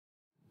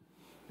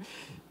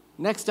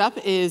Next up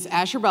is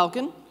Asher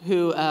Balkin,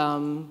 who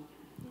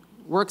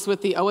works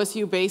with the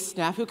OSU-based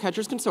snafu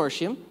catchers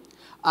consortium.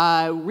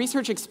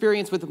 Research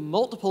experience with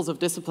multiples of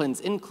disciplines,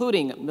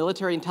 including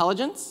military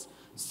intelligence,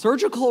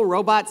 surgical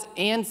robots,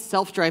 and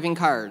self-driving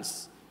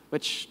cars,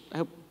 which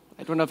I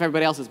don't know if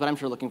everybody else is, but I'm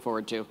sure looking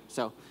forward to.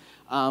 So,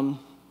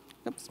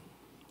 oops,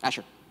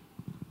 Asher.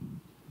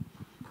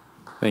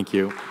 Thank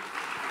you.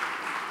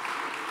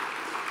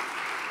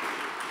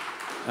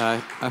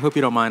 I hope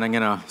you don't mind. I'm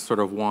going to sort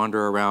of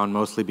wander around,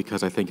 mostly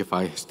because I think if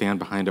I stand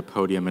behind a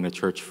podium in a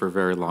church for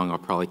very long, I'll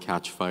probably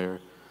catch fire.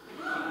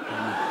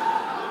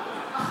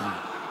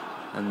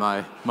 And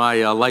my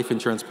life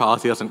insurance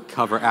policy doesn't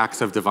cover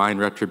acts of divine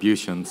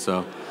retribution,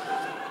 so.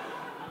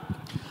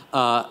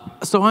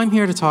 So I'm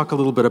here to talk a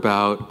little bit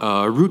about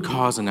root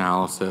cause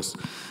analysis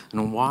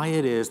and why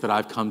it is that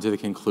I've come to the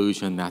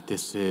conclusion that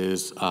this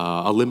is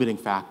a limiting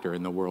factor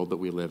in the world that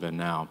we live in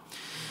now.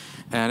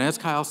 And as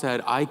Kyle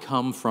said, I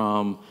come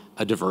from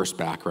a diverse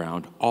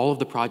background. All of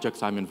the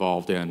projects I'm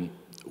involved in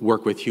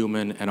work with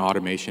human and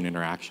automation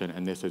interaction,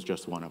 and this is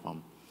just one of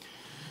them.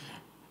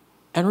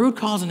 And root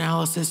cause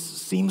analysis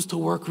seems to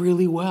work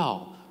really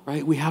well,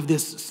 right? We have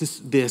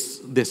this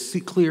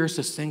clear,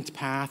 succinct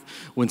path.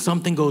 When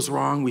something goes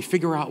wrong, we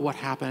figure out what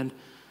happened.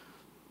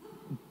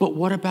 But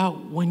what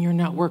about when your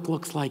network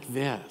looks like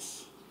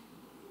this?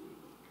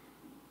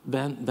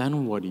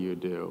 Then what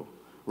do?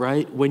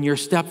 Right? When your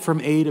step from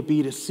A to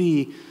B to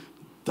C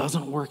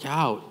doesn't work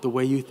out the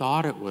way you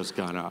thought it was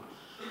gonna,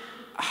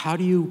 how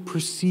do you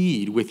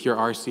proceed with your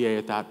RCA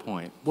at that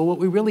point? Well, what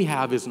we really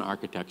have is an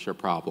architecture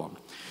problem.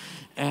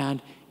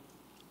 And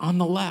on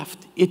the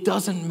left, it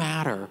doesn't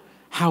matter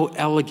how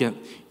elegant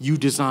you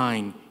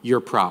design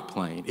your prop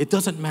plane. It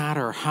doesn't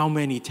matter how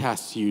many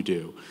tests you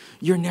do.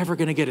 You're never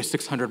gonna get a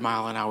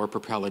 600-mile-an-hour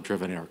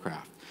propeller-driven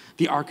aircraft.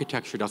 The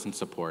architecture doesn't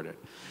support it.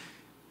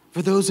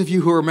 For those of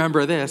you who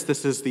remember this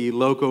is the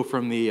logo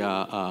from the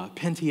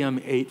Pentium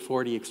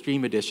 840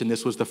 Extreme Edition.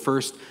 This was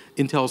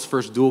Intel's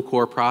first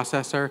dual-core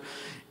processor,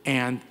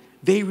 and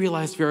they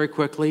realized very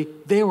quickly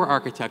they were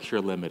architecture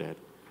limited,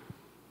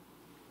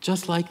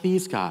 just like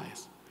these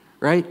guys,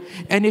 right?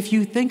 And if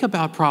you think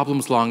about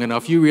problems long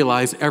enough, you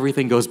realize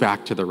everything goes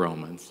back to the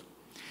Romans.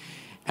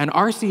 And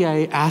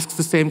RCA asks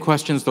the same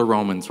questions the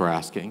Romans were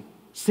asking.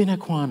 Sine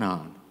qua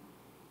non,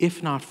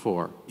 if not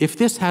for. If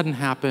this hadn't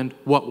happened,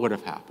 what would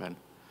have happened?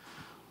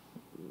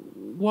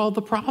 Well,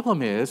 the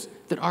problem is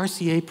that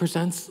RCA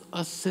presents a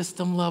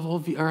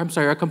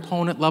a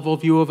component-level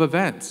view of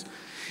events.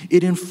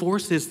 It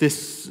enforces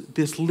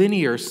this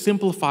linear,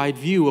 simplified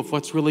view of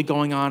what's really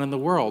going on in the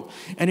world.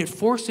 And it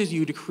forces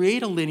you to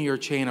create a linear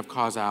chain of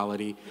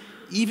causality,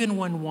 even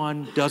when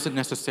one doesn't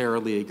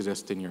necessarily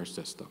exist in your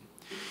system.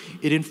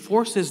 It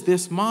enforces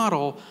this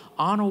model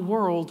on a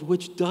world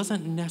which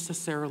doesn't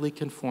necessarily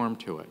conform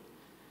to it.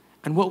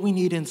 And what we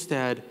need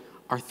instead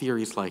are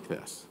theories like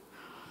this.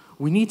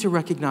 We need to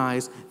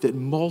recognize that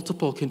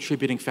multiple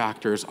contributing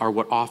factors are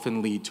what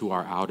often lead to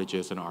our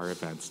outages and our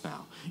events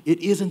now. It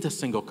isn't a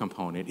single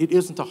component. It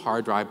isn't a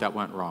hard drive that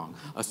went wrong,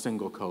 a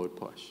single code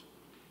push.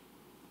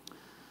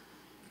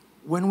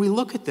 When we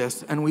look at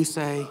this and we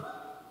say,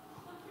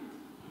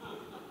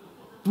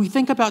 we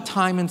think about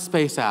time and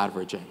space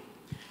averaging.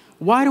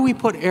 Why do we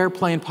put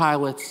airplane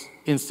pilots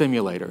in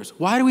simulators?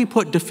 Why do we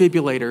put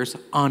defibrillators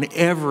on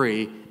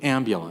every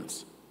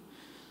ambulance?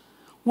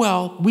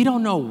 Well, we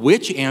don't know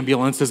which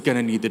ambulance is going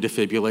to need the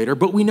defibrillator,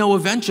 but we know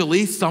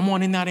eventually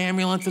someone in that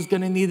ambulance is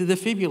going to need the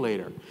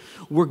defibrillator.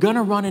 We're going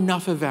to run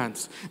enough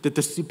events that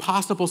the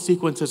possible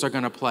sequences are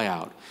going to play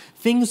out.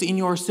 Things in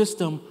your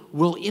system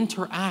will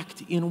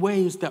interact in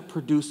ways that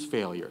produce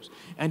failures.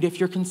 And if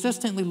you're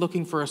consistently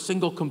looking for a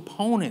single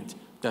component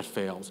that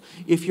fails,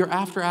 if your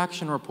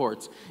after-action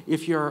reports,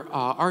 if your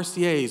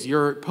RCAs,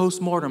 your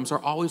postmortems are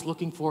always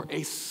looking for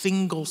a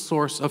single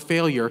source of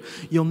failure,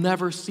 you'll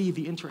never see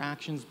the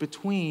interactions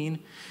between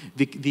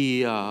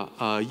the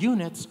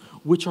units,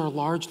 which are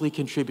largely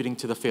contributing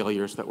to the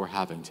failures that we're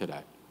having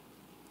today.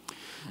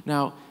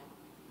 Now,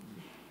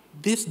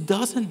 this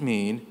doesn't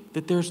mean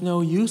that there's no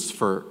use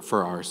for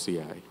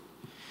RCA,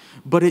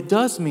 but it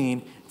does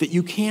mean that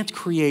you can't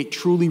create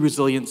truly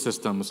resilient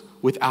systems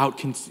without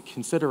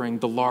considering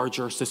the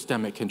larger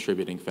systemic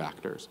contributing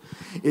factors.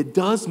 It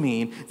does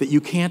mean that you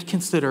can't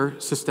consider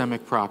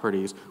systemic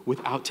properties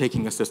without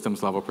taking a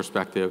systems level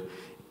perspective,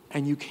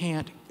 and you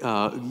can't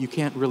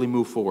really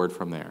move forward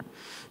from there.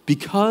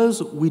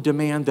 Because we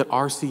demand that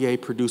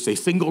RCA produce a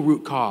single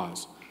root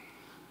cause,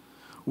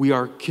 we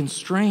are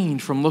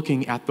constrained from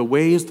looking at the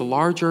ways the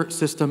larger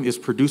system is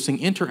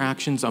producing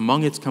interactions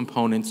among its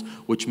components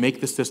which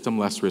make the system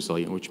less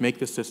resilient, which make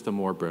the system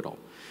more brittle.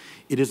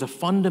 It is a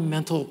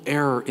fundamental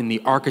error in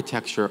the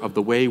architecture of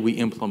the way we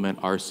implement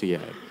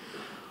RCA.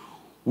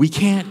 We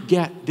can't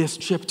get this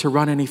chip to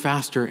run any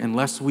faster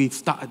unless we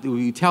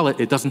tell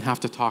it doesn't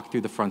have to talk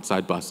through the front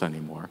side bus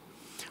anymore.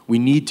 We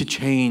need to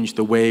change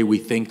the way we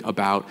think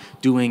about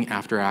doing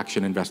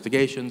after-action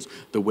investigations,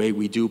 the way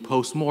we do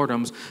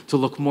postmortems, to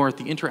look more at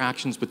the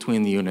interactions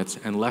between the units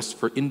and less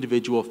for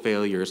individual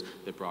failures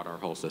that brought our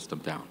whole system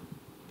down.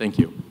 Thank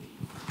you.